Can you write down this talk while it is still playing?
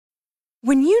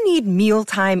When you need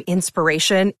mealtime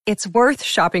inspiration, it's worth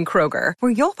shopping Kroger,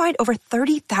 where you'll find over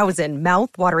 30,000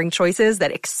 mouth-watering choices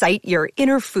that excite your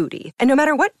inner foodie. And no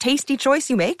matter what tasty choice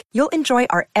you make, you'll enjoy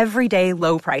our everyday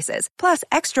low prices, plus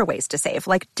extra ways to save,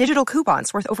 like digital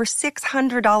coupons worth over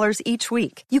 $600 each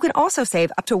week. You can also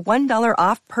save up to $1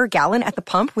 off per gallon at the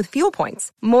pump with fuel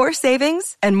points. More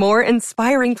savings and more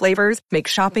inspiring flavors make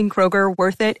shopping Kroger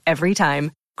worth it every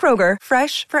time. Kroger,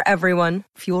 fresh for everyone.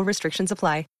 Fuel restrictions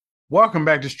apply. Welcome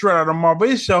back to Straight Outta Marvel.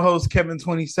 It's your host,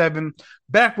 Kevin27,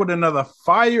 back with another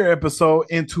fire episode.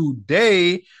 And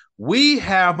today, we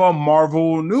have a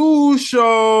Marvel news show.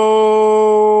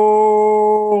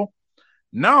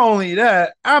 Not only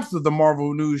that, after the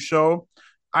Marvel news show,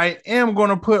 I am going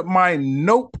to put my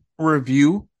Nope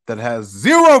review that has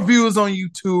 0 views on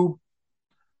YouTube.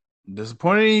 I'm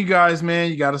disappointed in you guys, man.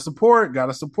 You got to support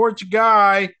your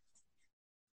guy.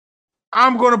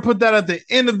 I'm going to put that at the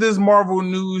end of this Marvel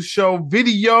news show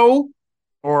video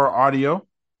or audio,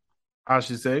 I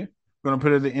should say. I'm going to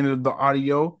put it at the end of the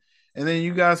audio. And then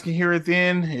you guys can hear it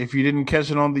then if you didn't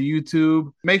catch it on the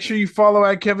YouTube. Make sure you follow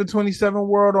at Kevin27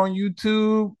 World on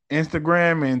YouTube,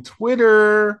 Instagram, and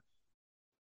Twitter.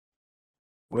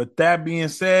 With that being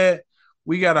said,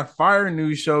 we got a fire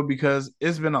news show because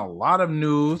it's been a lot of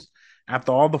news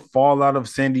after all the fallout of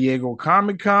San Diego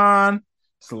Comic-Con.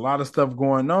 It's a lot of stuff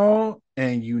going on,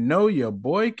 and you know your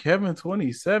boy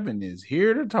Kevin27 is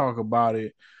here to talk about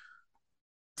it.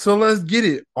 So let's get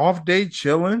it. Off day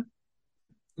chilling.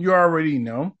 You already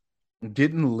know.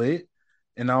 Getting lit.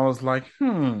 And I was like,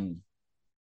 I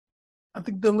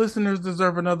think the listeners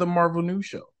deserve another Marvel news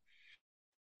show.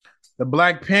 The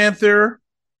Black Panther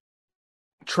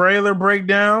trailer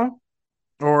breakdown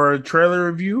or trailer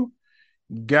review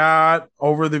got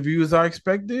over the views I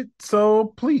expected.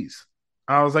 So please.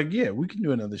 I was like, yeah, we can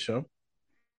do another show.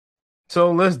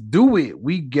 So let's do it.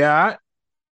 We got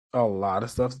a lot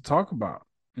of stuff to talk about.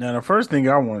 Now, the first thing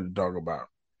I wanted to talk about,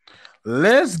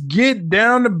 let's get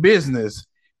down to business.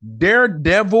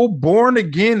 Daredevil Born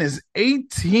Again is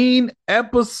 18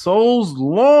 episodes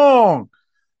long.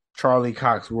 Charlie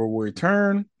Cox will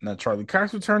return. Now, Charlie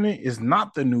Cox returning is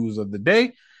not the news of the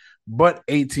day, but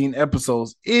 18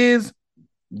 episodes is.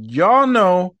 Y'all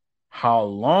know how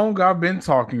long I've been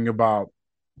talking about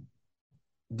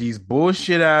these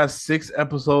bullshit ass 6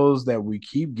 episodes that we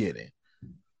keep getting.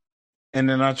 And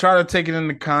then I try to take it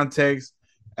into context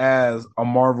as a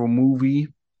Marvel movie.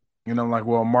 You know, like,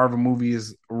 well, a Marvel movie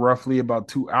is roughly about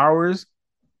 2 hours.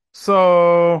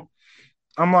 So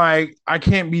I'm like, I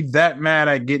can't be that mad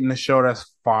at getting a show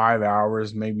that's 5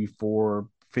 hours, maybe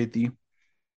 450.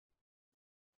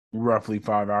 Roughly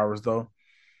 5 hours though.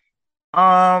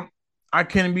 I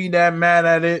can't be that mad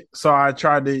at it. So I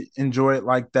tried to enjoy it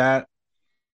like that.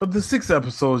 But the 6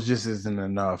 episodes just isn't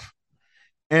enough.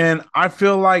 And I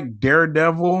feel like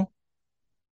Daredevil,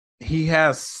 he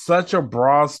has such a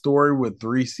broad story with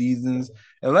 3 seasons.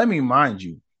 And let me mind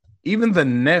you, even the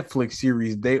Netflix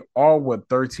series, they all were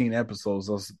 13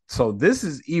 episodes. So this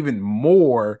is even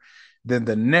more than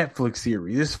the Netflix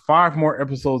series. There's 5 more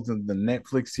episodes than the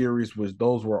Netflix series, which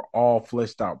those were all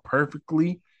fleshed out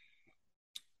perfectly.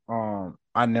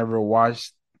 I never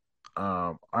watched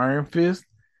Iron Fist.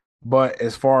 But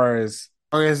as far as,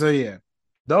 okay, so yeah,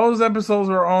 those episodes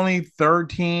were only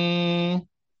 13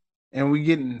 and we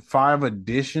getting 5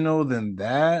 additional than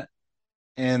that.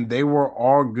 And they were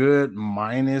all good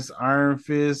minus Iron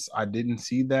Fist. I didn't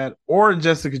see that. Or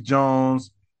Jessica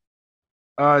Jones.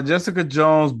 Jessica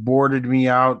Jones boarded me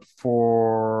out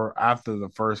for after the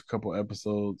first couple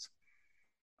episodes.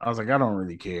 I was like, I don't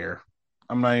really care.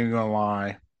 I'm not even going to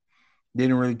lie.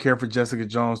 Didn't really care for Jessica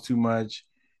Jones too much.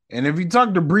 And if you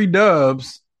talk to Bree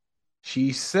Dubs,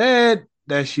 she said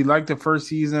that she liked the first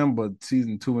season, but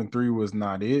season 2 and 3 was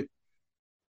not it.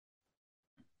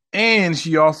 And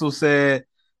she also said,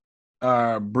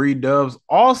 Bree Dubs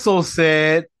also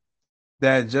said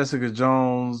that Jessica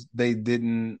Jones, they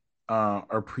didn't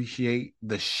appreciate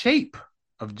the shape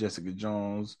of Jessica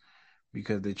Jones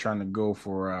because they're trying to go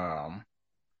for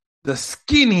the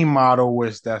skinny model,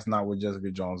 which that's not what Jessica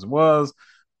Jones was.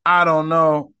 I don't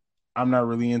know. I'm not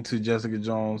really into Jessica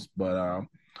Jones, but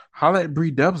holla at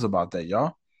Bree Dubs about that,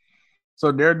 y'all.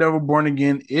 So Daredevil Born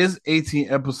Again is 18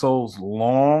 episodes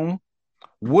long.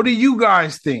 What do you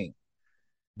guys think?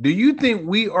 Do you think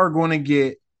we are going to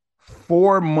get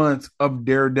 4 months of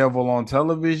Daredevil on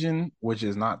television, which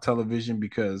is not television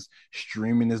because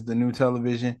streaming is the new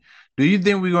television? Do you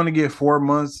think we're going to get 4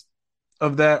 months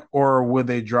of that, or will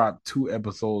they drop 2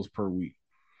 episodes per week?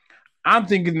 I'm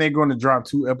thinking they're going to drop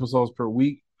 2 episodes per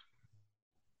week.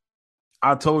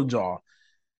 I told y'all,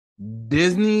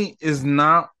 Disney is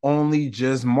not only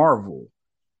just Marvel.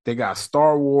 They got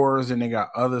Star Wars and they got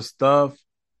other stuff.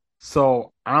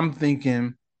 So I'm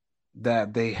thinking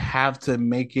that they have to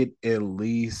make it at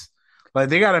least like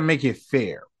they got to make it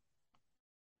fair.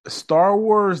 Star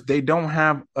Wars, they don't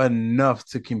have enough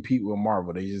to compete with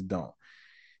Marvel. They just don't.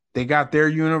 They got their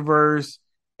universe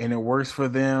and it works for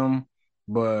them.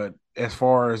 But as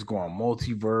far as going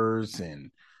multiverse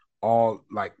and all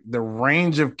like the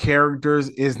range of characters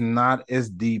is not as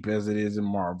deep as it is in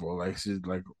Marvel. Like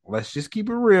let's just keep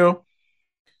it real.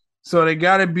 So they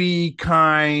gotta be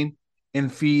kind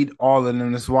and feed all of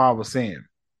them. That's why I was saying.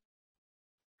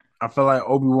 I feel like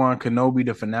Obi-Wan Kenobi,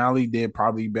 the finale, did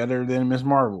probably better than Miss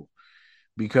Marvel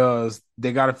because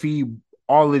they gotta feed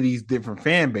all of these different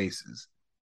fan bases.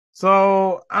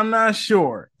 So I'm not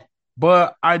sure.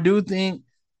 But I do think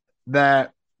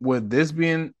that with this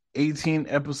being 18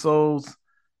 episodes,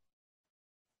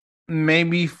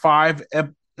 maybe I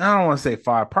don't want to say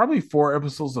five, probably 4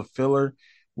 episodes of filler,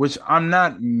 which I'm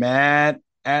not mad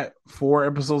at 4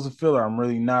 episodes of filler. I'm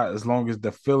really not, as long as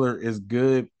the filler is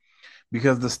good,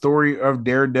 because the story of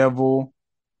Daredevil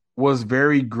was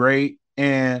very great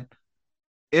and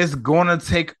it's going to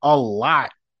take a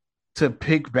lot to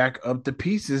pick back up the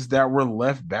pieces that were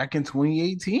left back in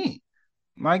 2018.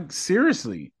 Like,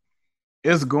 seriously,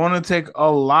 it's going to take a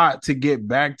lot to get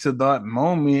back to that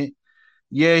moment.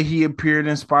 Yeah, he appeared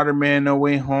in Spider-Man No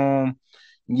Way Home.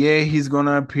 Yeah, he's going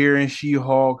to appear in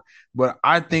She-Hulk, but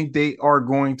I think they are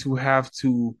going to have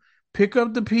to pick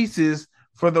up the pieces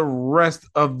for the rest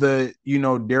of the,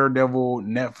 Daredevil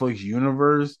Netflix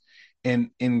universe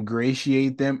and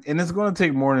ingratiate them. And it's going to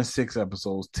take more than 6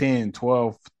 episodes, 10,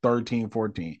 12, 13,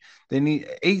 14. They need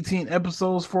 18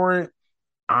 episodes for it.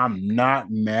 I'm not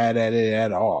mad at it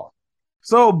at all.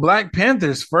 So, Black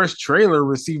Panther's first trailer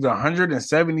received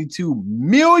 172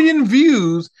 million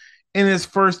views in its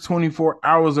first 24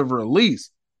 hours of release.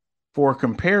 For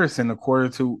comparison,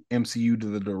 according to MCU to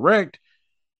the Direct,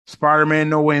 Spider-Man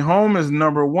No Way Home is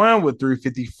number one with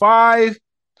 355.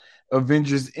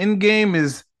 Avengers Endgame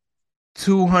is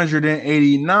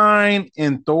 289,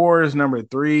 and Thor is number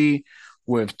three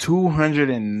with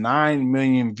 209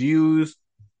 million views.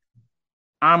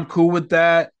 I'm cool with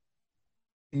that.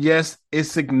 Yes,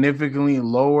 it's significantly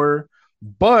lower,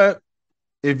 but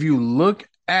if you look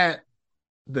at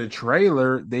the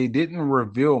trailer, they didn't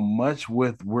reveal much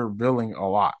with revealing a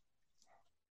lot.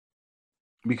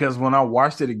 Because when I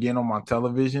watched it again on my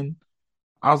television,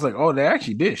 I was like, oh, they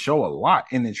actually did show a lot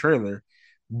in the trailer,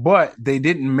 but they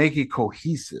didn't make it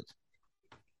cohesive.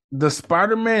 The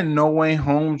Spider-Man No Way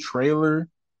Home trailer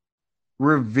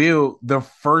revealed the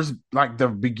first, like the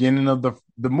beginning of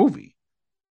the movie.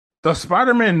 The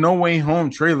Spider-Man No Way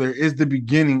Home trailer is the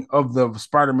beginning of the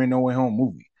Spider-Man No Way Home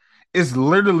movie. It's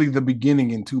literally the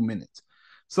beginning in 2 minutes.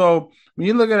 So when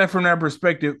you look at it from that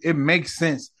perspective, it makes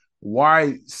sense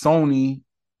why Sony,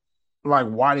 like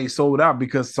why they sold out,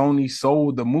 because Sony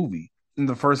sold the movie in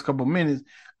the first couple minutes.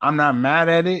 I'm not mad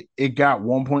at it. It got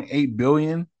 1.8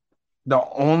 billion. The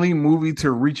only movie to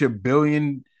reach $1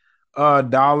 billion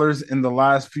in the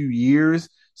last few years.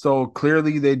 So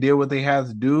clearly they did what they had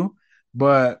to do.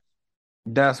 But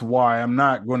that's why I'm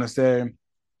not going to say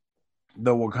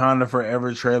the Wakanda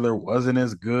Forever trailer wasn't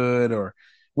as good, or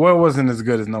well, it wasn't as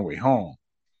good as No Way Home,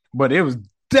 but it was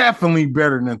definitely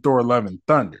better than Thor Love and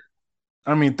Thunder.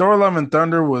 I mean, Thor Love and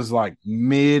Thunder was like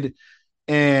mid,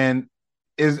 and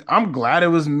I'm glad it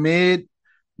was mid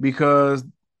because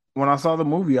when I saw the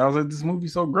movie, I was like, this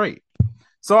movie's so great.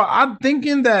 So I'm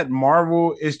thinking that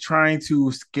Marvel is trying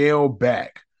to scale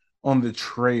back on the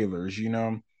trailers,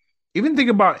 Even think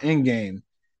about Endgame.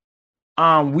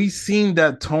 We seen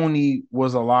that Tony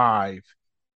was alive.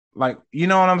 Like, you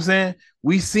know what I'm saying?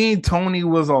 We seen Tony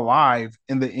was alive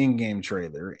in the in-game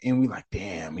trailer, and we like,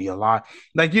 damn, he alive.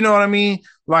 Like, you know what I mean?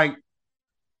 Like,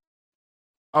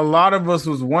 a lot of us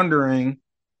was wondering,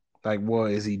 like, well,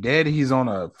 is he dead? He's on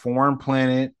a foreign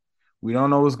planet. We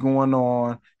don't know what's going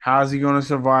on. How is he going to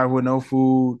survive with no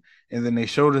food? And then they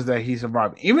showed us that he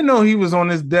survived, even though he was on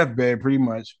his deathbed, pretty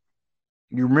much.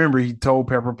 You remember he told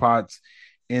Pepper Potts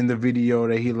in the video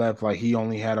that he left, like he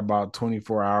only had about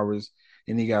 24 hours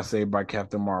and he got saved by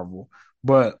Captain Marvel.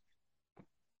 But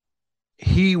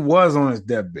he was on his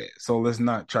deathbed. So let's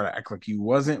not try to act like he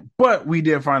wasn't. But we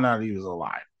did find out he was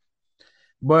alive.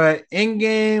 But in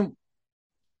game,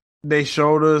 they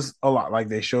showed us a lot. Like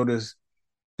they showed us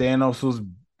Thanos was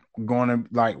going to,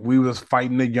 like, we was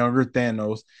fighting the younger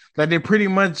Thanos. Like they pretty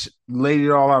much laid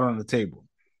it all out on the table.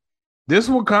 This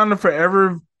Wakanda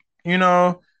Forever,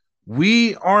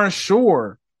 we aren't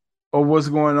sure of what's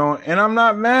going on, and I'm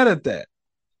not mad at that.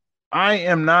 I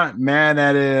am not mad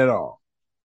at it at all.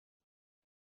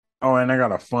 Oh, and I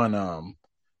got a fun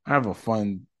I have a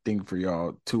fun thing for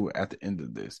y'all too at the end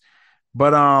of this.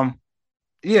 But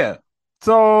yeah.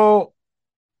 So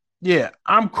yeah,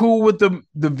 I'm cool with the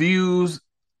views.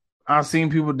 I've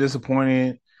seen people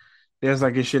disappointed. There's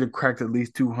like it should have cracked at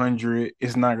least 200.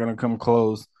 It's not gonna come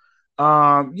close.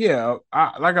 Yeah,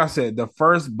 like I said, the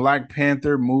first Black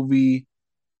Panther movie,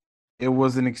 it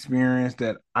was an experience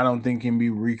that I don't think can be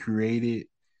recreated.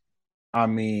 I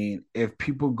mean, if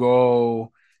people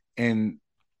go and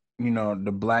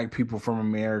the black people from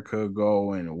America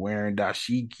go and wearing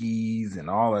dashikis and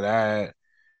all of that,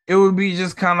 it would be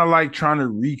just kind of like trying to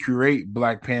recreate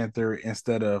Black Panther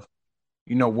instead of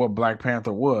what Black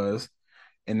Panther was,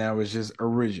 and that was just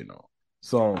original.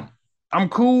 So I'm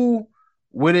cool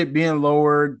with it being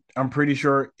lowered. I'm pretty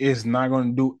sure it's not going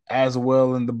to do as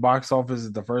well in the box office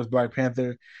as the first Black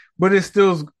Panther, but it's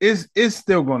still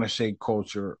going to shake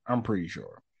culture. I'm pretty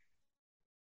sure.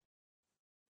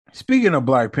 Speaking of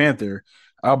Black Panther,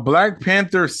 a Black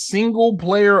Panther single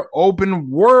player open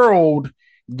world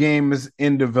game is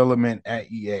in development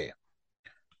at EA.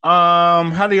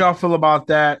 How do y'all feel about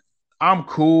that? I'm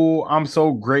cool. I'm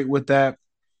so great with that,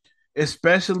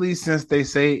 especially since they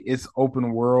say it's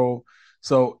open world.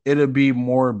 So it'll be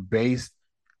more based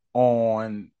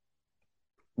on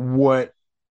what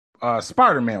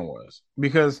Spider-Man was.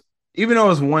 Because even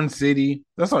though it's one city,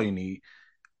 that's all you need.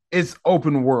 It's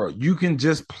open world. You can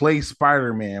just play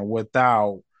Spider-Man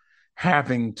without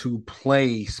having to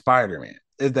play Spider-Man,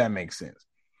 if that makes sense.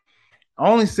 I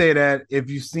only say that if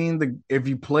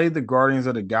you played the Guardians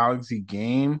of the Galaxy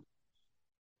game,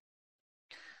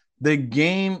 the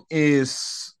game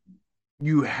is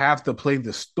you have to play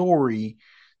the story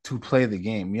to play the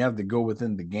game. You have to go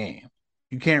within the game.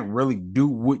 You can't really do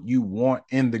what you want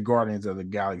in the Guardians of the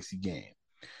Galaxy game.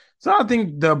 So I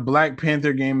think the Black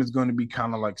Panther game is going to be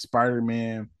kind of like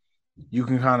Spider-Man. You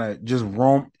can kind of just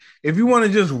roam. If you want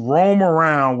to just roam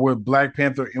around with Black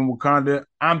Panther in Wakanda,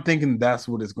 I'm thinking that's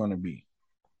what it's going to be.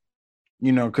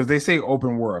 Because they say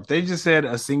open world. If they just said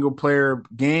a single player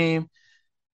game,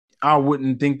 I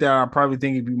wouldn't think that. I probably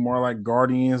think it'd be more like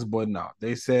Guardians, but no,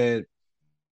 they said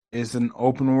it's an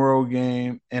open world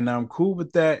game, and I'm cool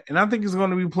with that. And I think it's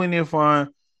going to be plenty of fun.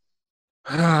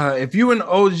 If you an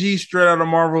OG straight out of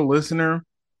Marvel listener,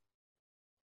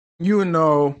 you would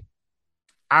know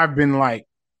I've been like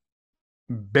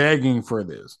begging for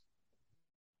this.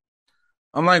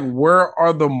 I'm like, where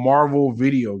are the Marvel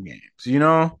video games?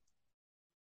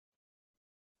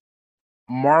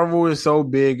 Marvel is so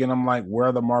big, and I'm like, where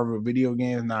are the Marvel video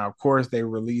games? Now, of course,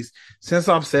 since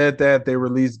I've said that, they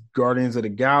released Guardians of the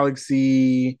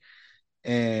Galaxy,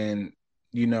 and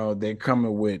they're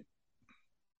coming with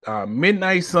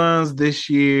Midnight Suns this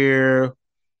year,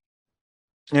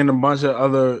 and a bunch of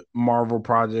other Marvel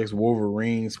projects.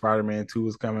 Wolverine, Spider-Man 2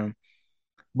 is coming.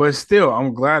 But still,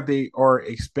 I'm glad they are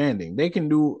expanding. They can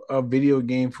do a video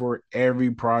game for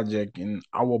every project, and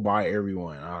I will buy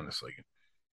everyone, honestly.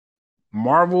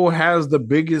 Marvel has the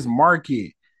biggest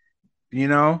market,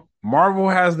 Marvel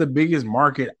has the biggest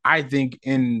market, I think,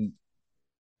 in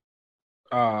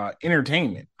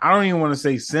entertainment. I don't even want to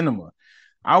say cinema.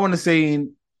 I want to say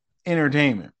in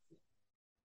entertainment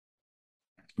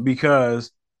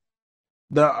because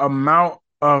the amount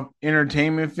of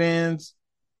entertainment fans,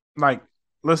 like,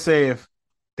 let's say if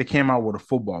they came out with a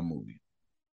football movie,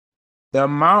 the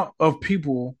amount of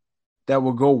people that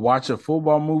will go watch a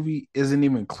football movie isn't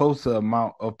even close to the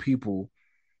amount of people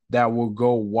that will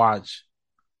go watch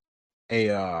a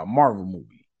Marvel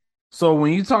movie. So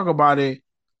when you talk about it,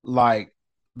 like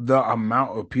the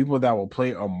amount of people that will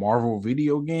play a Marvel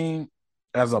video game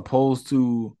as opposed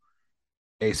to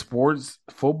a sports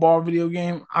football video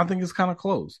game, I think it's kind of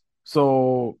close.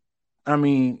 So, I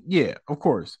mean, yeah, of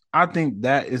course, I think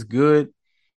that is good,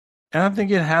 and I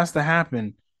think it has to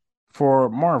happen for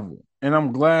Marvel. And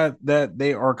I'm glad that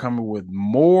they are coming with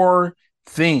more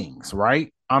things,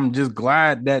 right? I'm just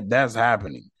glad that that's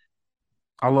happening.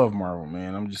 I love Marvel,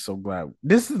 man. I'm just so glad.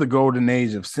 This is the golden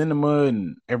age of cinema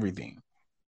and everything.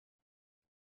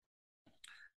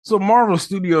 So, Marvel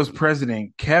Studios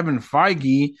president Kevin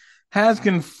Feige has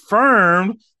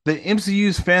confirmed the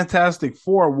MCU's Fantastic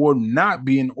Four will not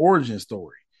be an origin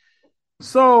story.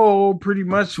 So, pretty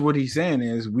much what he's saying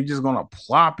is we just gonna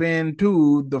plop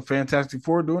into the Fantastic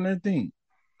Four doing their thing.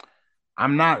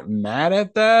 I'm not mad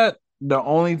at that. The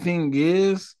only thing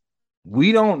is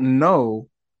we don't know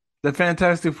the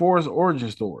Fantastic Four's origin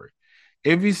story.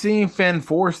 If you've seen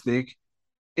Fanforstic,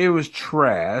 it was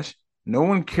trash. No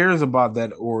one cares about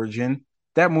that origin.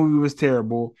 That movie was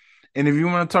terrible. And if you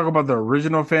want to talk about the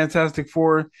original Fantastic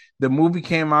Four, the movie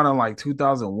came out in like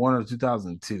 2001 or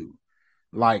 2002.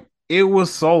 Like, it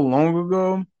was so long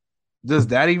ago Does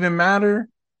that even matter?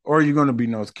 Or are you going to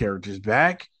bring those characters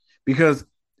back? Because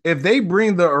if they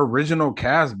bring the original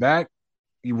cast back,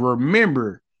 you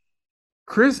remember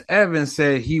Chris Evans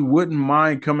said he wouldn't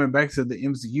mind coming back to the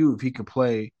MCU if he could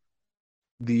play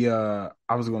the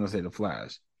I was going to say the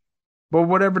Flash. But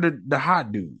whatever the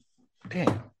hot dude.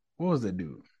 Damn. What was that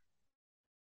dude?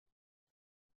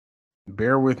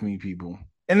 Bear with me, people.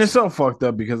 And it's so fucked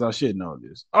up because I should know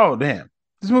this. Oh, damn.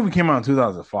 This movie came out in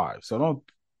 2005. So don't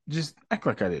just act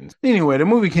like I didn't. Anyway, the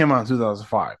movie came out in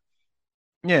 2005.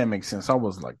 Yeah, it makes sense. I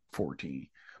was like 14.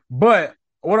 But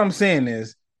what I'm saying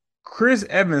is, Chris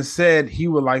Evans said he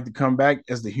would like to come back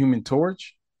as the Human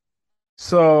Torch.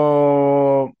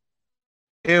 So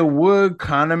it would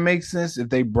kind of make sense if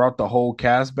they brought the whole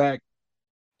cast back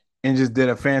and just did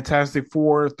a Fantastic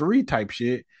Four 3 type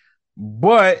shit.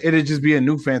 But it'd just be a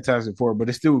new Fantastic Four, but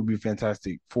it still would be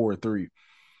Fantastic Four 3.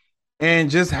 And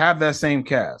just have that same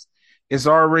cast. It's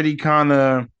already kind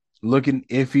of looking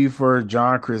iffy for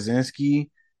John Krasinski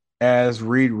as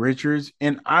Reed Richards,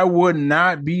 and I would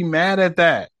not be mad at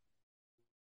that.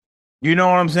 You know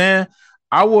what I'm saying?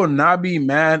 I will not be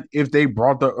mad if they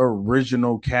brought the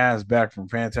original cast back from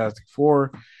Fantastic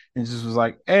Four and just was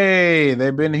like, hey,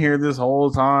 they've been here this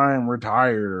whole time,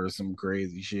 retired or some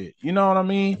crazy shit. You know what I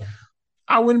mean?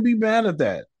 I wouldn't be mad at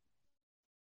that.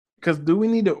 Because do we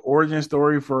need an origin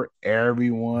story for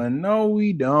everyone? No,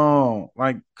 we don't.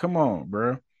 Like, come on,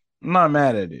 bro. I'm not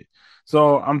mad at it.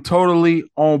 So I'm totally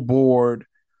on board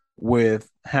with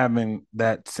having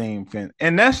that same fin.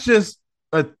 And that's just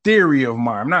a theory of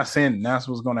mine. I'm not saying that's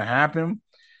what's going to happen.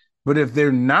 But if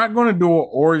they're not going to do an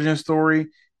origin story,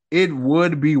 it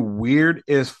would be weird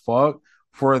as fuck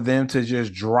for them to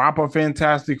just drop a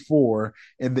Fantastic Four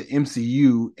in the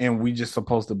MCU and we just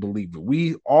supposed to believe it.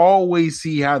 We always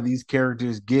see how these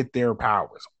characters get their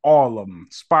powers. All of them.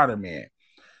 Spider-Man,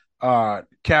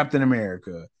 Captain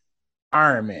America,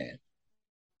 Iron Man.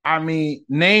 I mean,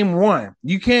 name one.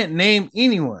 You can't name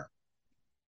anyone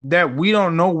that we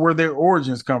don't know where their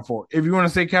origins come from. If you want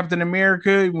to say Captain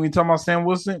America, when we talk about Sam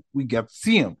Wilson, we got to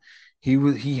see him.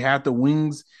 He had the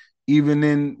wings even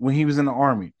in when he was in the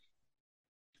army.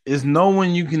 Is no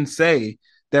one you can say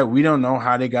that we don't know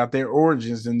how they got their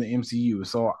origins in the MCU.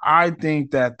 So I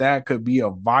think that that could be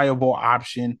a viable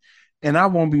option, and I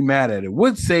won't be mad at it.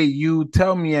 What say you?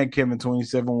 Tell me at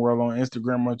Kevin27 World on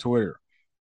Instagram or Twitter.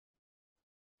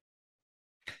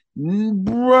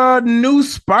 Bruh, new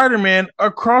Spider-Man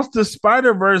Across the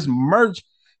Spider-Verse merch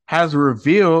has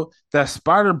revealed that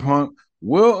Spider-Punk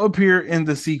will appear in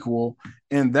the sequel,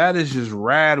 and that is just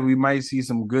rad. We might see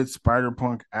some good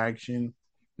Spider-Punk action.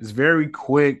 It's very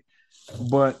quick,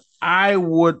 but I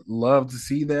would love to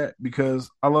see that because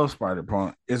I love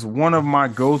Spider-Punk. It's one of my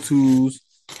go-tos.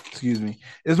 Excuse me.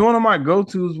 It's one of my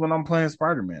go-tos when I'm playing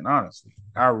Spider-Man, honestly.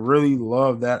 I really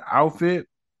love that outfit,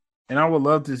 and I would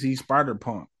love to see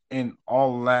Spider-Punk and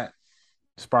all that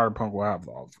Spider-Punk will have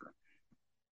to offer.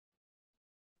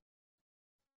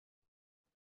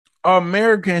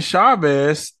 American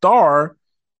Chavez star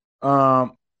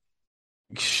um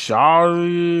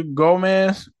Shaw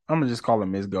Gomez, I'm gonna just call her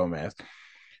Miss Gomez,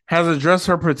 has addressed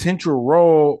her potential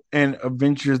role in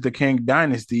Avengers the Kang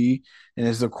Dynasty. And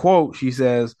it's a quote. She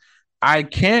says, I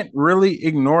can't really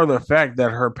ignore the fact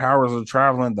that her powers are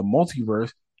traveling the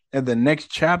multiverse, and the next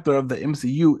chapter of the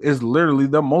MCU is literally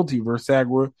the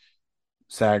multiverse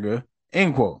saga,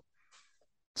 end quote.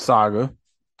 Saga.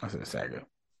 I said saga.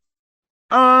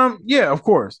 Yeah, of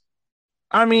course.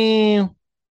 I mean,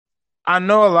 I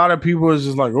know a lot of people is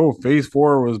just like, oh, phase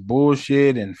four was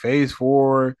bullshit and phase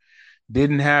four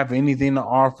didn't have anything to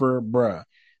offer, bruh.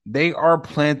 They are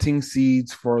planting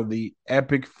seeds for the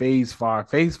epic phase five.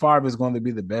 Phase five is going to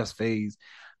be the best phase.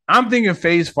 I'm thinking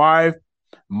phase five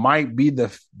might be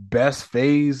the best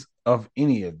phase of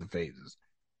any of the phases.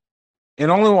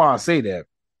 And only why I say that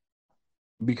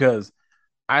because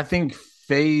I think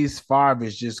phase five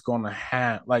is just going to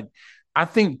have, like, I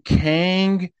think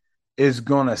Kang is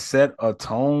going to set a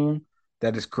tone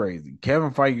that is crazy.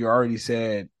 Kevin Feige already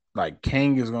said, like,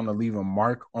 Kang is going to leave a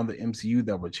mark on the MCU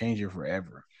that will change it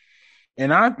forever.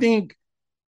 And I think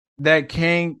that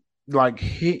Kang, like,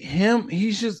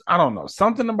 he's just, I don't know,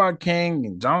 something about Kang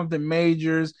and Jonathan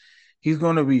Majors. He's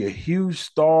going to be a huge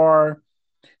star.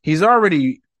 He's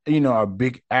already, a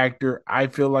big actor. I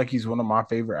feel like he's one of my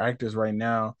favorite actors right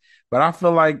now. But I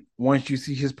feel like once you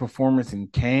see his performance in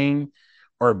Kang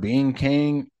or being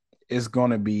Kang, it's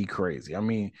gonna be crazy. I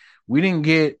mean, we didn't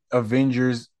get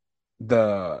Avengers,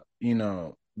 the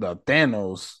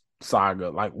Thanos saga.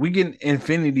 Like we get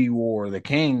Infinity War, the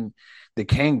Kang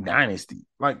Dynasty.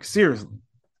 Like seriously,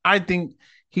 I think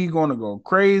he's gonna go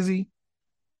crazy.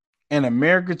 And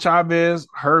America Chavez,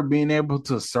 her being able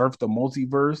to surf the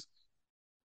multiverse,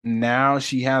 now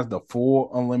she has the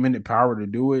full unlimited power to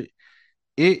do it.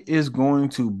 It is going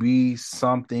to be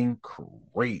something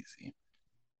crazy.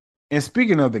 And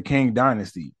speaking of the Kang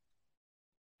Dynasty,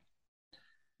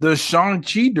 the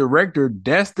Shang-Chi director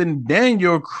Destin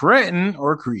Daniel Cretton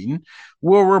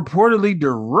will reportedly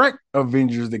direct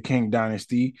Avengers the Kang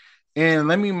Dynasty. And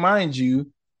let me mind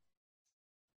you,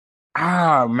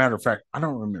 matter of fact, I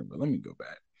don't remember. Let me go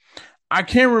back. I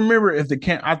can't remember if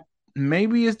the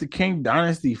maybe it's the Kang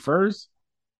Dynasty first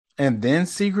and then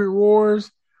Secret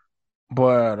Wars,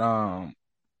 but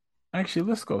actually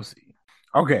let's go see.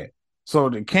 Okay. So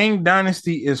the Kang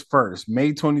Dynasty is first,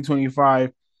 May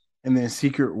 2025, and then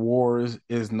Secret Wars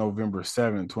is November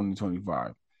 7th,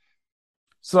 2025.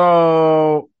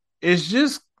 So it's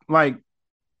just like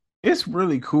it's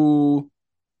really cool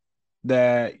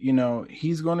that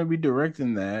he's going to be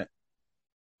directing that,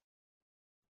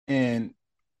 and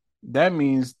that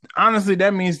means honestly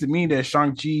that means to me that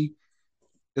Shang-Chi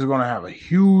is going to have a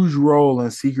huge role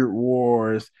in Secret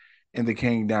Wars and the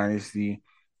Kang Dynasty.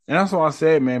 And that's why I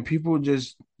said, man, people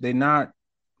just they're not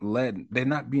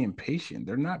being patient.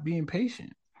 They're not being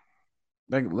patient.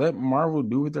 Like, let Marvel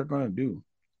do what they're going to do.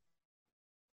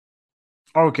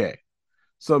 Okay.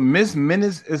 So Miss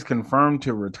Minutes is confirmed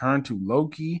to return to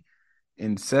Loki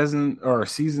in season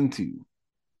 2.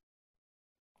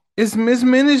 It's Miss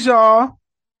Minutes, y'all.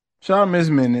 Shout out Miss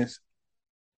Minutes.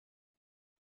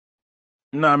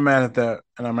 I'm not mad at that,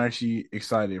 and I'm actually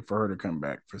excited for her to come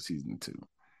back for season 2.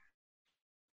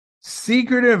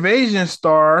 Secret Invasion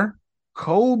star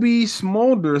Kobe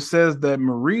Smolder says that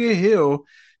Maria Hill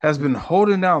has been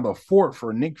holding down the fort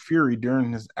for Nick Fury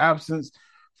during his absence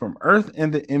from Earth in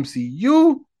the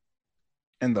MCU.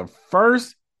 And the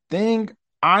first thing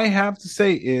I have to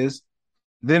say is,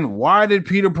 then why did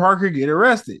Peter Parker get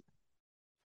arrested?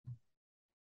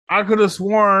 I could have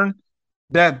sworn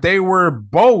that they were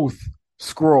both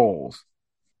Skrulls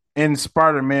in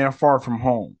Spider-Man Far From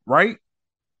Home, right?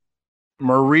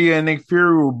 Maria and Nick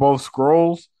Fury were both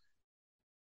Skrulls.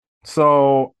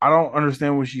 So I don't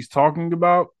understand what she's talking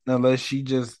about unless she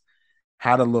just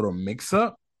had a little mix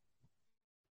up.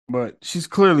 But she's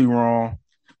clearly wrong.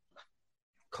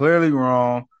 Clearly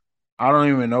wrong. I don't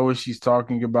even know what she's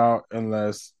talking about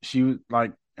unless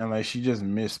unless she just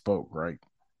misspoke, right?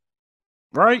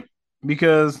 Right?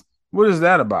 Because what is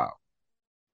that about?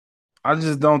 I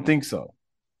just don't think so.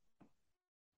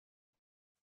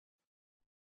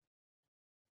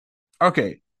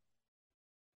 Okay.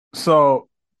 So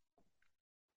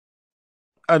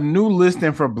a new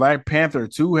listing for Black Panther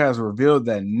 2 has revealed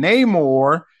that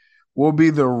Namor will be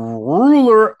the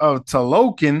ruler of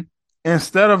Talokan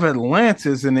instead of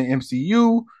Atlantis in the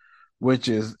MCU, which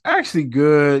is actually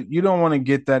good. You don't want to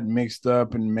get that mixed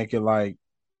up and make it like,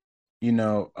 you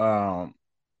know,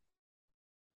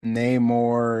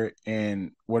 Namor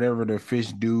and whatever the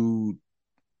fish dude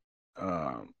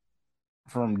um,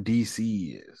 from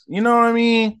DC is. You know what I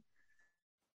mean?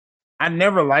 I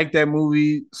never liked that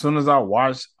movie. As soon as I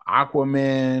watched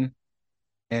Aquaman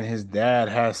and his dad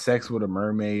has sex with a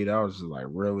mermaid, I was just like,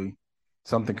 really?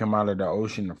 Something come out of the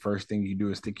ocean, the first thing you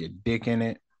do is stick your dick in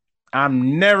it. I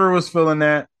never was feeling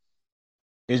that.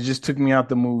 It just took me out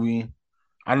the movie.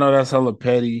 I know that's hella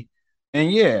petty.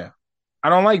 And yeah, I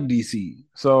don't like DC.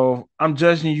 So I'm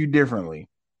judging you differently.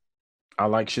 I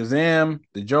like Shazam,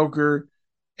 the Joker,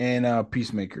 and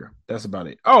Peacemaker. That's about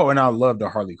it. Oh, and I love the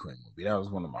Harley Quinn movie. That was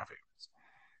one of my favorites.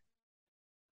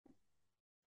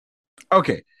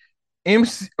 Okay.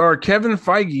 Kevin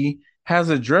Feige has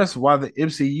addressed why the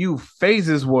MCU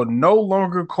phases will no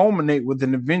longer culminate with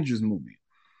an Avengers movie.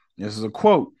 This is a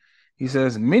quote. He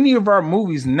says, many of our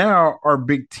movies now are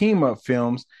big team up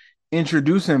films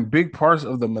introducing big parts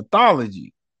of the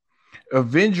mythology.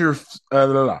 Avengers,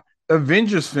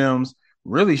 Avengers films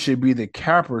really should be the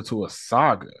capper to a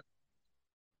saga.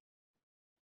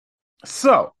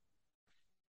 So,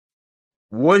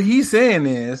 what he's saying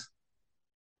is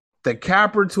the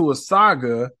capper to a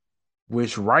saga,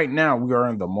 which right now we are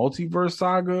in the multiverse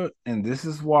saga, and this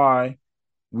is why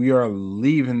we are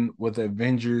leaving with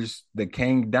Avengers, the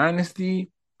Kang Dynasty.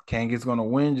 Kang is going to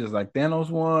win just like Thanos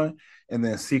won, and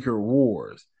then Secret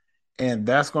Wars. And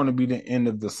that's going to be the end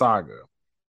of the saga.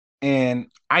 And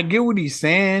I get what he's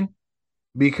saying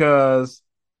because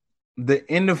the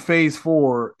end of phase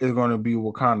 4 is going to be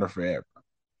Wakanda forever.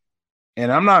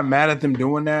 And I'm not mad at them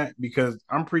doing that because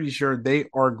I'm pretty sure they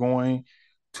are going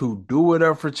to do it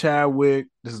up for Chadwick.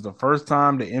 This is the first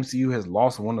time the MCU has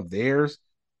lost one of theirs.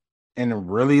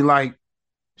 And really, like,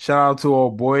 shout out to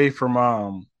old boy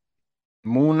from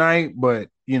Moon Knight, but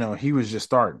he was just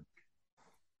starting.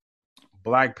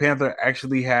 Black Panther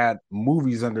actually had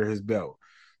movies under his belt.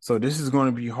 So this is going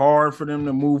to be hard for them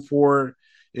to move forward.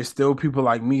 It's still people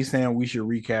like me saying we should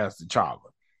recast T'Challa.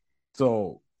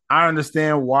 So I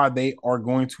understand why they are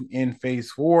going to end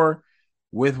phase four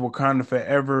with Wakanda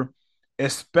Forever,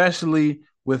 especially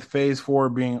with phase four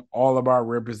being all about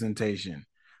representation.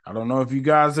 I don't know if you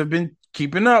guys have been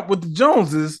keeping up with the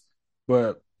Joneses,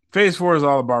 but phase four is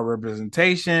all about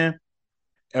representation,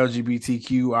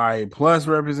 LGBTQIA plus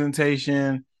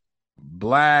representation,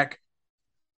 black,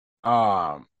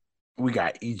 um, we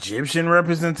got Egyptian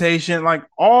representation, like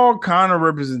all kind of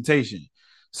representation.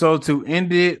 So to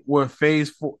end it with phase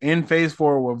four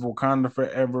with Wakanda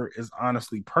Forever is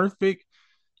honestly perfect.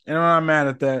 And I'm not mad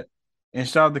at that. And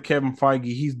shout out to Kevin Feige.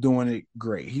 He's doing it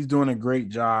great. He's doing a great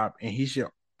job. And he should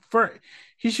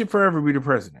forever be the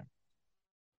president.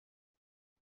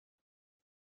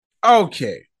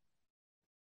 Okay.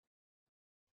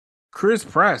 Chris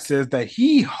Pratt says that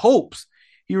he hopes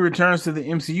he returns to the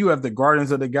MCU after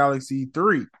Guardians of the Galaxy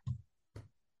 3.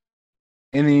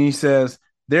 And then he says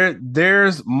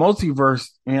there's multiverse,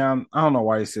 and I don't know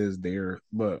why he says there,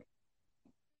 but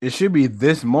it should be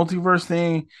this multiverse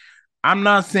thing. I'm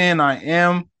not saying I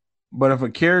am, but if a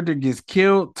character gets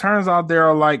killed, turns out there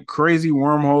are like crazy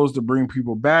wormholes to bring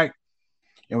people back.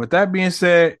 And with that being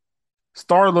said,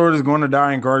 Star-Lord is going to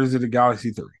die in Guardians of the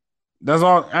Galaxy 3. That's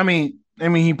all. I mean,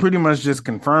 he pretty much just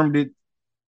confirmed it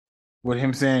with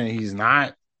him saying he's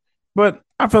not. But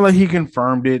I feel like he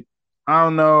confirmed it. I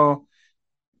don't know.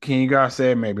 Can you guys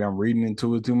say maybe I'm reading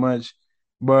into it too much?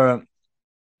 But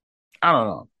I don't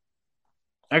know.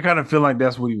 I kind of feel like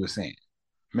that's what he was saying.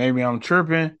 Maybe I'm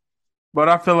tripping, but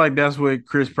I feel like that's what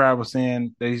Chris Pratt was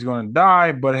saying, that he's going to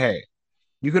die. But hey,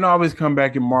 you can always come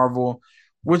back in Marvel,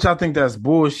 which I think that's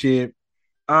bullshit.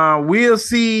 We'll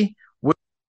see.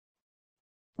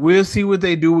 We'll see what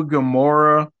they do with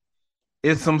Gamora.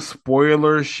 It's some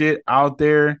spoiler shit out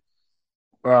there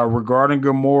regarding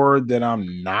Gamora that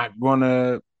I'm not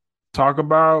gonna talk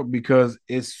about because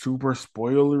it's super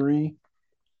spoilery,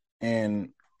 and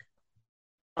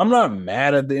I'm not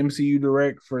mad at the MCU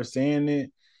Direct for saying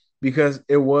it because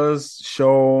it was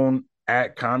shown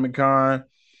at Comic Con.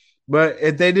 But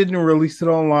if they didn't release it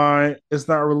online, it's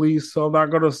not released. So I'm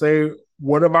not gonna say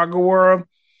what about Gamora,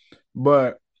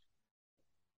 but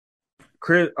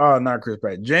not Chris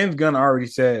Pratt. James Gunn already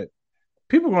said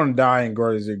people are gonna die in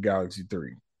Guardians of the Galaxy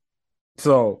 3.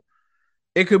 So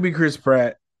it could be Chris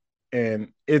Pratt. And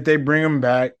if they bring him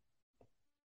back,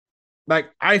 like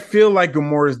I feel like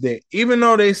Gamora's dead. Even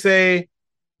though they say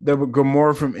the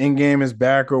Gamora from Endgame is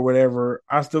back or whatever,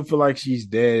 I still feel like she's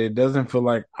dead. It doesn't feel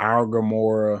like our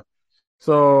Gamora.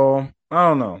 So I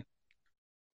don't know.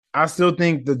 I still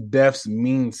think the deaths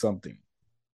mean something.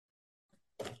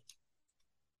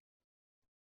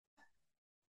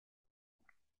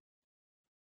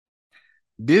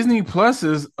 Disney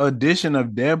Plus's edition of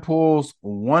Deadpool's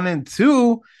 1 and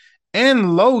 2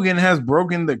 and Logan has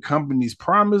broken the company's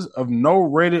promise of no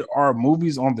rated R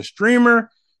movies on the streamer,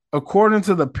 according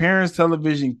to the Parents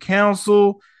Television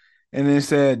Council. And they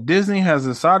said Disney has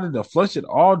decided to flush it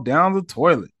all down the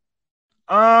toilet.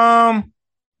 How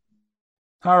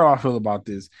do I feel about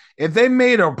this? If they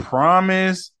made a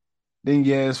promise, then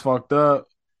yeah, it's fucked up.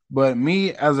 But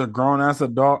me as a grown ass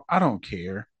adult, I don't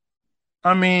care.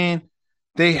 I mean,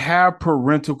 they have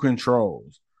parental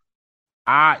controls.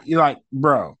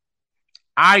 Bro,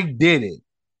 I did it.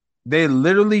 They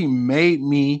literally made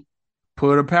me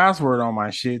put a password on my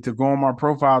shit to go on my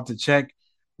profile to check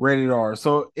rated R.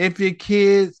 So if you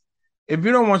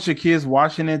don't want your kids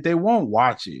watching it, they won't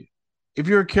watch it. If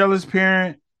you're a careless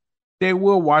parent, they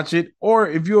will watch it. Or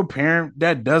if you're a parent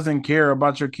that doesn't care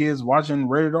about your kids watching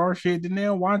rated R shit, then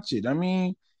they'll watch it. I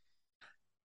mean,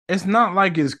 it's not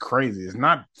like it's crazy. It's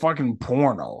not fucking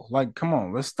porno. Like, come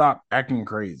on, let's stop acting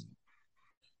crazy.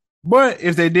 But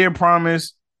if they did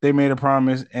promise, they made a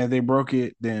promise and they broke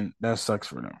it, then that sucks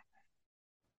for them.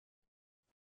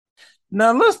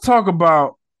 Now let's talk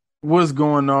about what's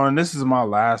going on. This is my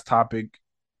last topic.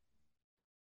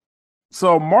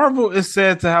 So Marvel is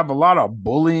said to have a lot of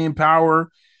bullying power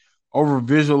over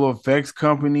visual effects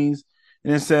companies.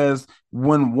 And it says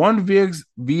when one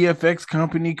VFX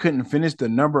company couldn't finish the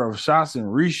number of shots and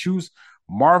reshoots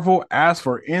Marvel asked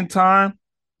for in time,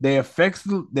 they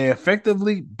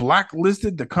effectively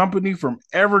blacklisted the company from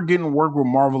ever getting work with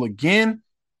Marvel again.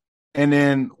 And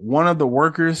then one of the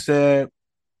workers said,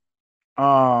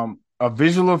 a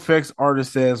visual effects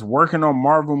artist says working on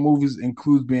Marvel movies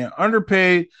includes being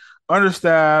underpaid,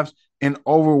 understaffed, and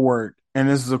overworked. And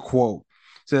this is a quote.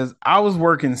 It says, I was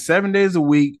working 7 days a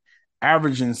week,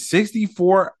 averaging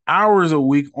 64 hours a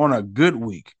week on a good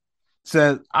week.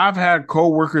 Says, I've had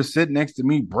coworkers sit next to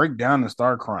me, break down, and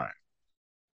start crying.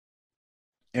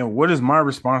 And what is my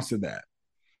response to that?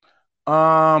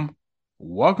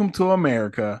 Welcome to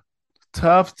America.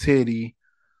 Tough titty.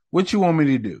 What you want me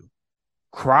to do?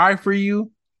 Cry for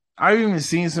you? I've even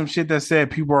seen some shit that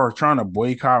said people are trying to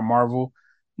boycott Marvel.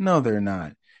 No, they're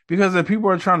not. Because if people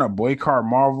are trying to boycott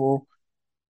Marvel,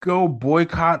 go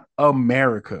boycott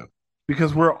America.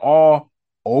 Because we're all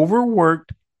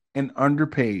overworked and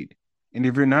underpaid. And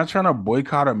if you're not trying to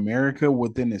boycott America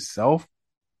within itself,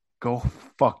 go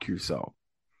fuck yourself.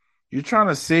 You're trying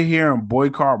to sit here and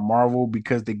boycott Marvel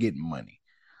because they get money.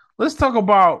 Let's talk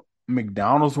about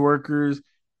McDonald's workers,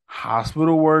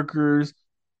 hospital workers,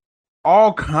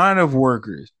 all kind of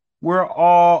workers. We're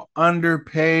all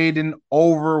underpaid and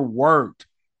overworked.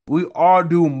 We all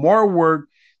do more work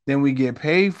than we get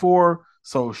paid for.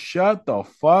 So shut the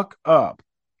fuck up.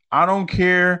 I don't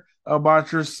care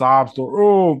about your sob story.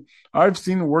 Oh, I've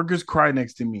seen workers cry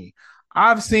next to me.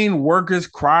 I've seen workers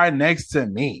cry next to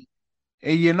me.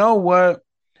 And you know what?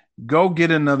 Go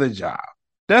get another job.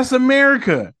 That's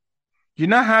America. You're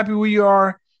not happy where you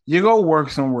are, you go work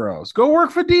somewhere else. Go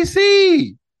work for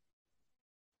DC.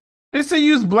 They say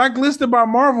you was blacklisted by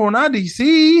Marvel, not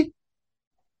DC.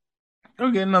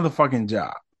 Go get another fucking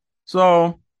job.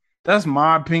 So that's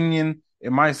my opinion.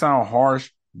 It might sound harsh,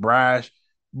 brash,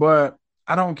 but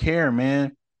I don't care,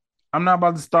 man. I'm not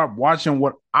about to stop watching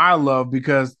what I love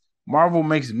because Marvel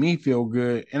makes me feel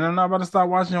good. And I'm not about to stop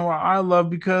watching what I love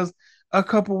because a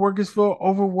couple workers feel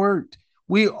overworked.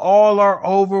 We all are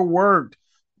overworked.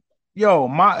 Yo,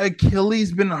 my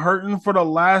Achilles been hurting for the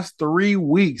last 3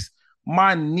 weeks.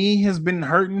 My knee has been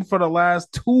hurting for the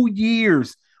last 2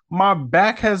 years. My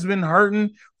back has been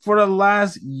hurting for the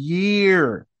last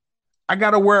year. I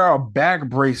got to wear a back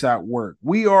brace at work.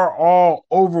 We are all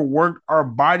overworked. Our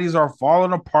bodies are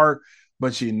falling apart.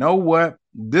 But you know what?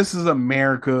 This is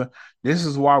America. This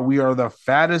is why we are the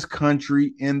fattest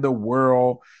country in the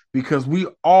world because we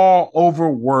all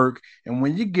overwork. And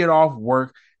when you get off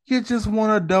work, you just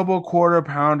want a double quarter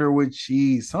pounder with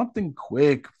cheese, something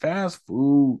quick, fast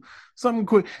food, something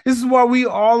quick. This is why we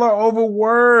all are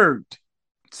overworked.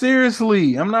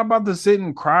 Seriously, I'm not about to sit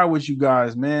and cry with you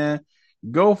guys, man.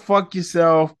 Go fuck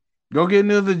yourself. Go get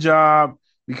another job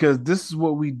because this is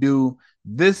what we do.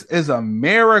 This is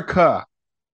America.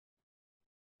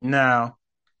 Now,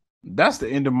 that's the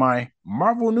end of my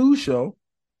Marvel news show.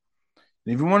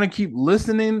 If you want to keep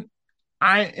listening,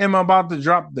 I am about to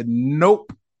drop the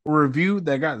Nope review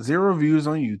that got 0 views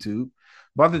on YouTube.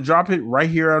 About to drop it right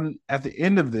here at the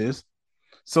end of this.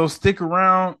 So stick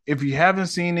around. If you haven't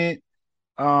seen it,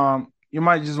 you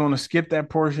might just want to skip that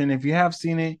portion. If you have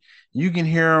seen it, you can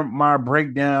hear my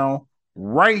breakdown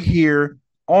right here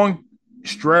on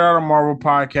Straight Out of Marvel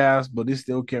podcast, but it's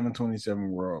still Kevin 27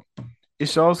 World. It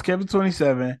shows Kevin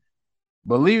 27.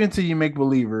 Believe until you make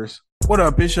believers. What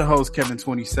up? It's your host, Kevin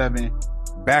 27,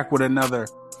 back with another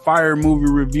fire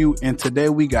movie review. And today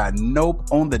we got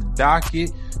Nope on the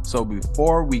docket. So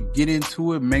before we get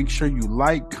into it, make sure you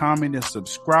like, comment, and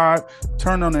subscribe.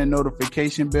 Turn on that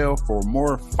notification bell for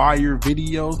more fire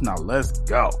videos. Now let's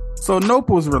go. So Nope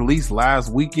was released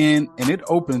last weekend and it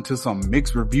opened to some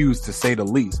mixed reviews to say the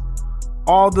least.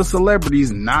 All the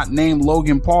celebrities not named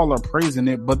Logan Paul are praising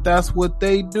it, but that's what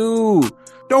they do.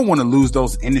 Don't want to lose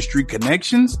those industry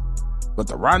connections. But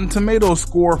the Rotten Tomatoes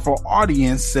score for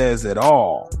audience says it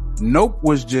all. Nope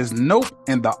was just Nope,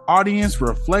 and the audience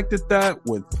reflected that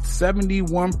with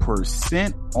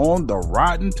 71% on the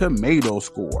Rotten Tomatoes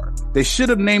score. They should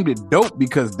have named it Dope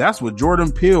because that's what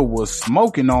Jordan Peele was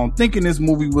smoking on, thinking this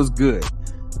movie was good.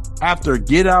 After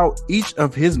Get Out, each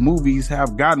of his movies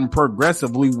have gotten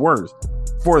progressively worse.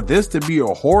 For this to be a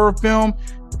horror film,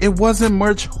 it wasn't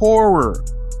much horror.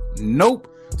 Nope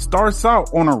starts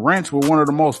out on a ranch with one of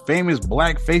the most famous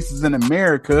black faces in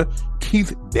America,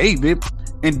 Keith David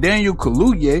and Daniel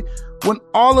Kaluuya, when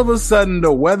all of a sudden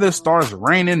the weather starts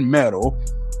raining metal,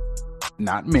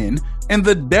 not men, and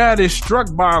the dad is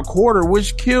struck by a quarter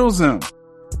which kills him.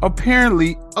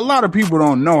 Apparently, a lot of people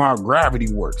don't know how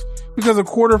gravity works because a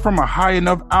quarter from a high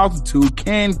enough altitude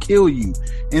can kill you.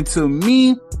 And to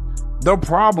me, the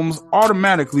problems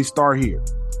automatically start here.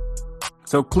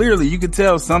 So clearly you can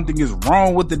tell something is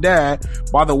wrong with the dad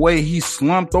by the way he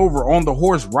slumped over on the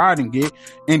horse riding it.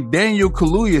 And Daniel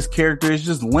Kaluuya's character is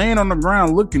just laying on the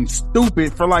ground looking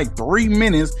stupid for like 3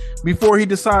 minutes before he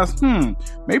decides,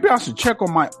 maybe I should check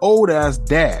on my old ass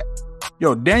dad.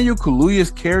 Yo, Daniel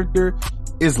Kaluuya's character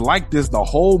is like this the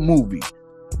whole movie.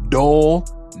 Dull,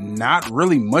 not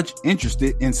really much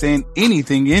interested in saying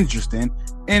anything interesting,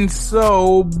 and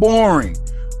so boring.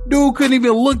 Dude couldn't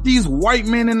even look these white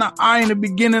men in the eye in the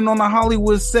beginning on the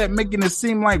Hollywood set, making it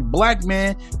seem like black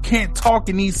men can't talk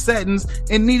in these settings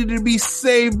and needed to be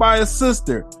saved by a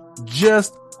sister.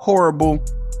 Just horrible.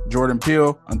 Jordan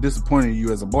Peele, I'm disappointed in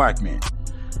you as a black man.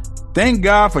 Thank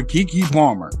God for Keke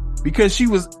Palmer, because she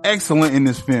was excellent in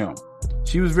this film.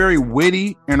 She was very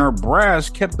witty, and her brash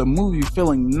kept the movie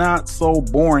feeling not so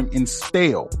boring and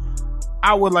stale.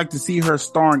 I would like to see her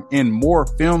starring in more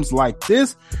films like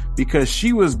this, because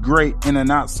she was great in a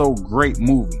not so great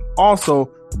movie. Also,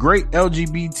 great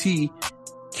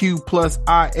LGBTQ plus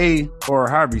IA, or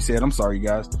however you say it, I'm sorry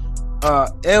guys,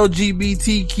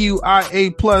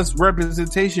 LGBTQIA plus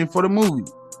representation for the movie.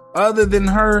 Other than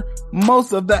her,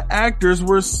 most of the actors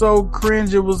were so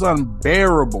cringe it was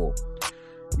unbearable.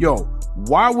 Yo,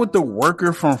 why would the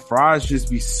worker from Fries just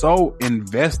be so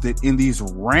invested in these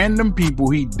random people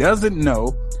he doesn't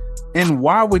know? And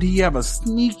why would he have a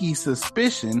sneaky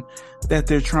suspicion that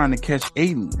they're trying to catch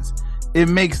aliens? It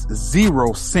makes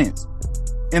zero sense.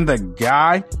 And the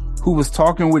guy who was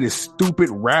talking with his stupid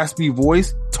raspy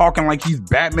voice, talking like he's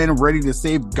Batman ready to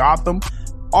save Gotham,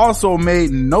 also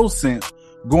made no sense,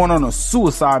 going on a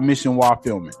suicide mission while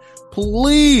filming.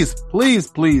 Please, please,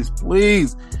 please,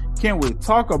 please. Can't we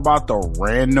talk about the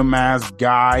random ass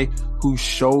guy who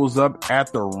shows up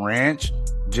at the ranch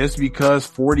just because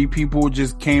 40 people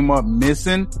just came up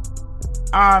missing?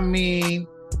 I mean,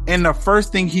 and the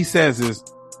first thing he says is,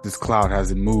 this cloud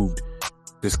hasn't moved.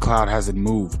 This cloud hasn't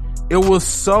moved. It was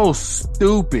so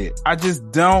stupid. I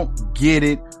just don't get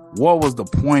it. What was the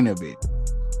point of it?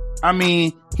 I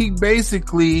mean, he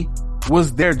basically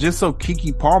was there just so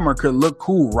Keke Palmer could look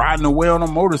cool riding away on a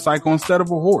motorcycle instead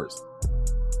of a horse.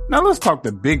 Now let's talk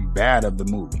the big bad of the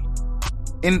movie.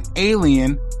 An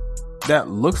alien that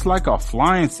looks like a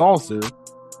flying saucer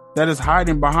that is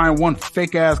hiding behind one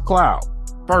fake ass cloud.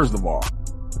 First of all,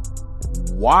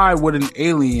 why would an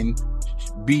alien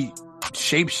be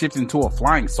shapeshifting to a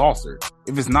flying saucer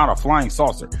if it's not a flying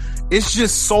saucer? It's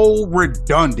just so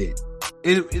redundant.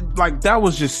 It like, that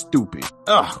was just stupid.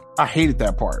 Ugh, I hated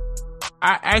that part.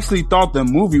 I actually thought the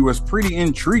movie was pretty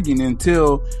intriguing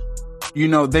until, you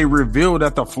know, they revealed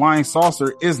that the flying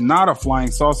saucer is not a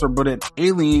flying saucer, but an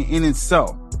alien in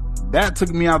itself. That took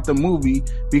me out the movie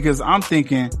because I'm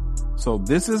thinking, so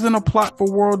this isn't a plot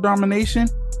for world domination?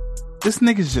 This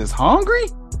nigga's just hungry?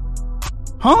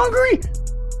 Hungry?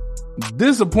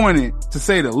 Disappointed, to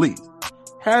say the least.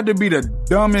 Had to be the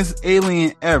dumbest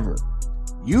alien ever.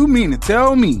 You mean to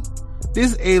tell me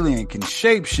this alien can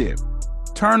shapeshift,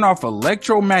 turn off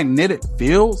electromagnetic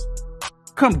fields,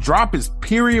 come drop his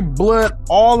period blood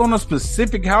all on a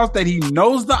specific house that he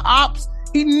knows the ops?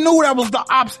 He knew that was the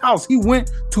ops house. He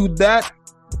went to that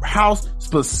house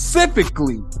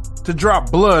specifically to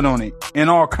drop blood on it and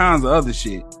all kinds of other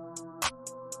shit.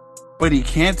 But he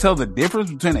can't tell the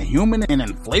difference between a human and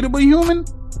an inflatable human?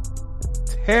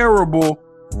 Terrible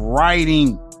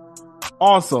writing.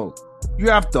 Also, you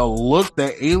have to look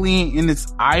the alien in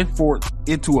its eye for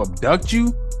it to abduct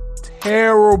you?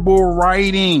 Terrible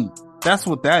writing. That's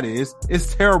what that is.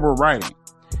 It's terrible writing.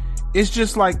 It's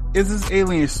just like, is this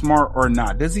alien smart or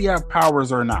not? Does he have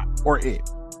powers or not? Or it?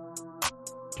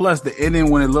 Plus the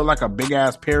ending when it looked like a big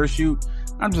ass parachute.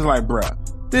 I'm just like, bruh,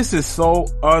 this is so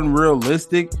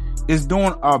unrealistic. It's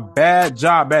doing a bad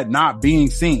job at not being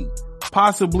seen.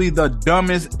 Possibly the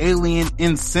dumbest alien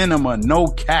in cinema, no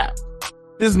cap.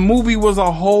 This movie was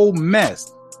a whole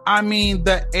mess. I mean,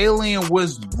 the alien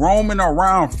was roaming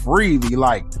around freely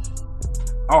like,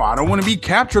 oh, I don't want to be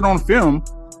captured on film,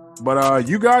 but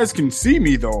you guys can see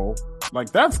me though.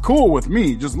 Like, that's cool with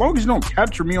me, just long as you don't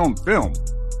capture me on film.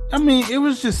 I mean, it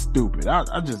was just stupid.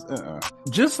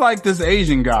 Just like this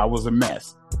Asian guy was a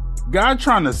mess. Guy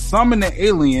trying to summon the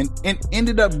alien and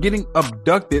ended up getting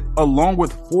abducted along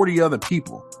with 40 other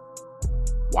people.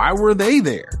 Why were they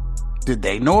there? Did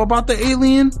they know about the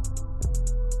alien?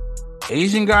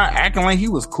 Asian guy acting like he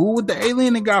was cool with the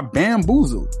alien and got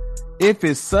bamboozled. If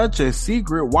it's such a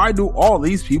secret, why do all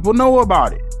these people know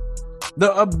about it?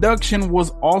 The abduction was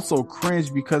also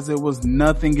cringe because there was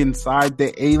nothing inside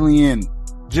the alien.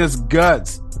 Just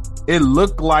guts. It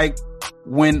looked like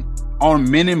when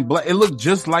on Men in Black, it looked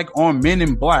just like on Men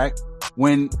in Black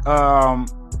when, I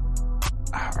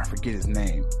forget his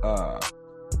name.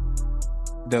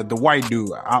 The white dude,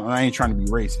 I ain't trying to be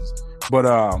racist,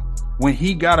 but, when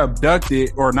he got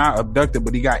abducted, or not abducted,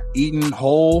 but he got eaten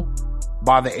whole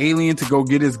by the alien to go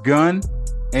get his gun,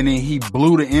 and then he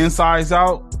blew the insides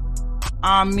out.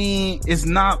 I mean, it's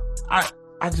not, it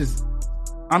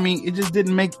just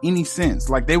didn't make any sense.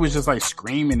 Like, they was just like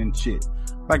screaming and shit.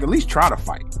 Like, at least try to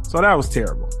fight. So that was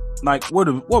terrible. Like, what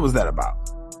was that about?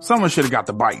 Someone should have got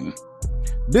the biting.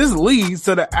 This leads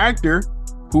to the actor,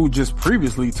 who just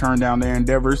previously turned down their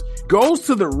endeavors, goes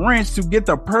to the ranch to get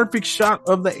the perfect shot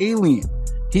of the alien.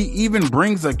 He even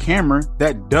brings a camera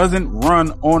that doesn't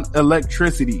run on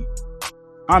electricity.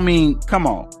 I mean, come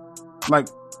on. Like,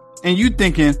 and you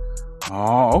thinking,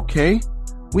 oh, okay,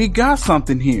 we got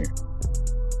something here.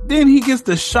 Then he gets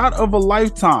the shot of a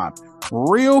lifetime.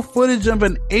 Real footage of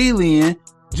an alien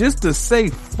just to say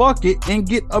fuck it and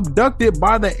get abducted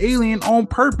by the alien on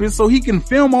purpose so he can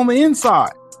film on the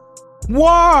inside.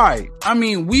 Why? I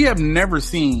mean, we have never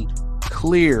seen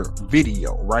clear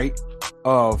video, right?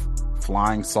 Of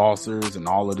flying saucers and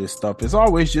all of this stuff. It's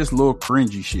always just little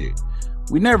cringy shit.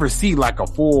 We never see like a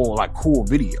full, like cool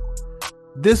video.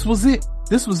 This was it.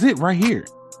 This was it right here.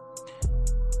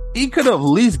 He could have at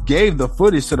least gave the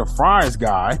footage to the fries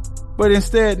guy, but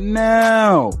instead,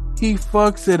 no, he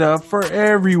fucks it up for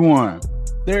everyone.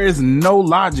 There is no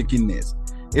logic in this.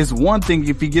 It's one thing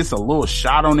if he gets a little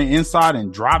shot on the inside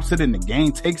and drops it and the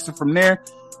game takes it from there,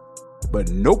 but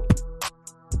nope.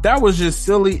 That was just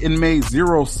silly and made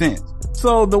zero sense.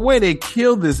 So the way they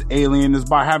kill this alien is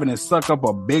by having it suck up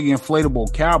a big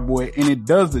inflatable cowboy, and it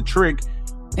does the trick.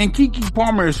 And Keke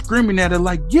Palmer is screaming at it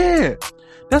like, yeah,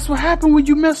 that's what happened when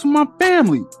you mess with my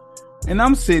family. And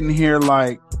I'm sitting here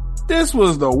like, this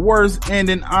was the worst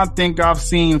ending I think I've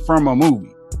seen from a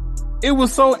movie. It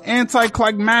was so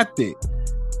anticlimactic.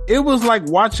 It was like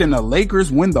watching the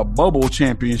Lakers win the bubble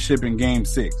championship in Game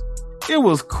 6. It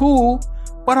was cool,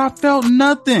 but I felt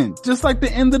nothing. Just like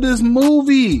the end of this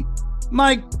movie.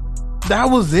 Like, that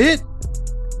was it?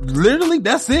 Literally,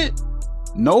 that's it?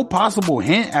 No possible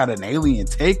hint at an alien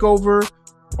takeover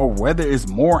or whether it's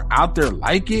more out there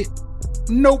like it?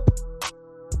 Nope.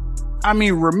 I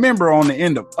mean, remember on the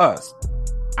end of Us,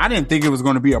 I didn't think it was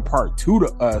going to be a part 2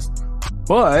 to Us,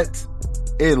 but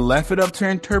it left it up to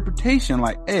interpretation.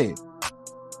 Like, hey,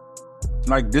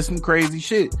 like this some crazy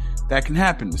shit that can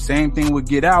happen. The same thing with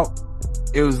Get Out.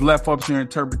 It was left up to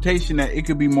interpretation that it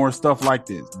could be more stuff like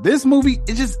this. This movie,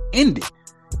 it just ended.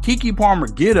 Keke Palmer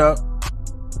get up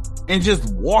and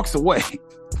just walks away.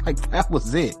 Like, that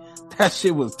was it. That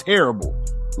shit was terrible.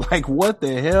 Like, what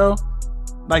the hell?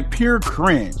 Like, pure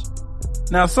cringe.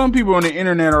 Now, some people on the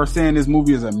internet are saying this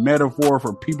movie is a metaphor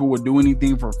for people would do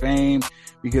anything for fame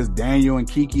because Daniel and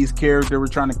Keke's character were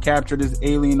trying to capture this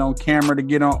alien on camera to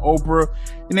get on Oprah.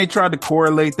 And they tried to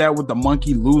correlate that with the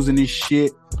monkey losing his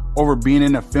shit over being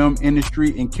in the film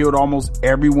industry and killed almost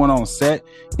everyone on set,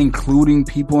 including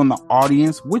people in the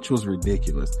audience, which was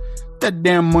ridiculous. That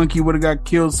damn monkey would have got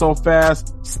killed so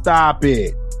fast. Stop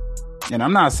it. And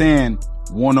I'm not saying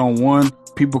one-on-one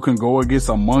people can go against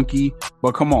a monkey,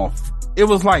 but come on. It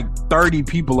was like 30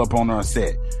 people up on our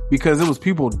set because it was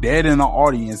people dead in the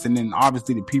audience, and then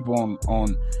obviously the people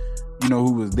on you know,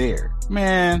 who was there.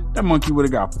 Man, that monkey would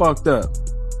have got fucked up.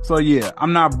 So yeah,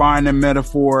 I'm not buying the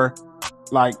metaphor.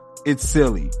 Like, it's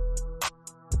silly.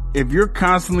 If you're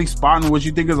constantly spotting what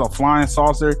you think is a flying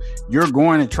saucer, you're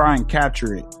going to try and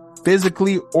capture it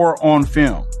physically or on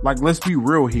film. Like, let's be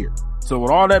real here. So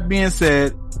with all that being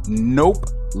said, nope,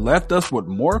 left us with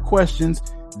more questions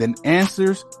than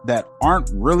answers that aren't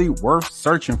really worth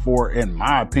searching for, in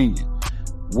my opinion.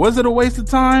 Was it a waste of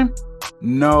time?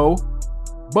 No,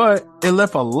 but it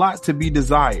left a lot to be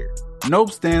desired.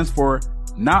 Nope stands for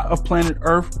not of planet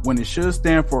Earth when it should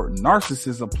stand for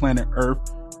narcissist of planet Earth,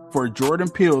 for Jordan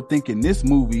Peele thinking this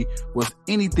movie was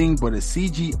anything but a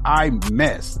CGI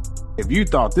mess. If you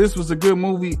thought this was a good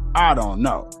movie, I don't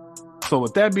know. So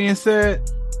with that being said,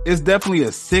 it's definitely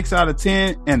a 6 out of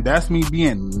 10, and that's me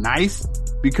being nice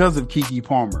because of Keke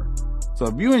Palmer. So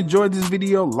if you enjoyed this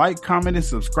video, like, comment, and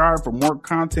subscribe for more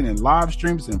content and live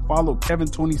streams, and follow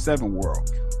Kevin27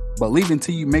 World. Believe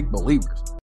until you make believers.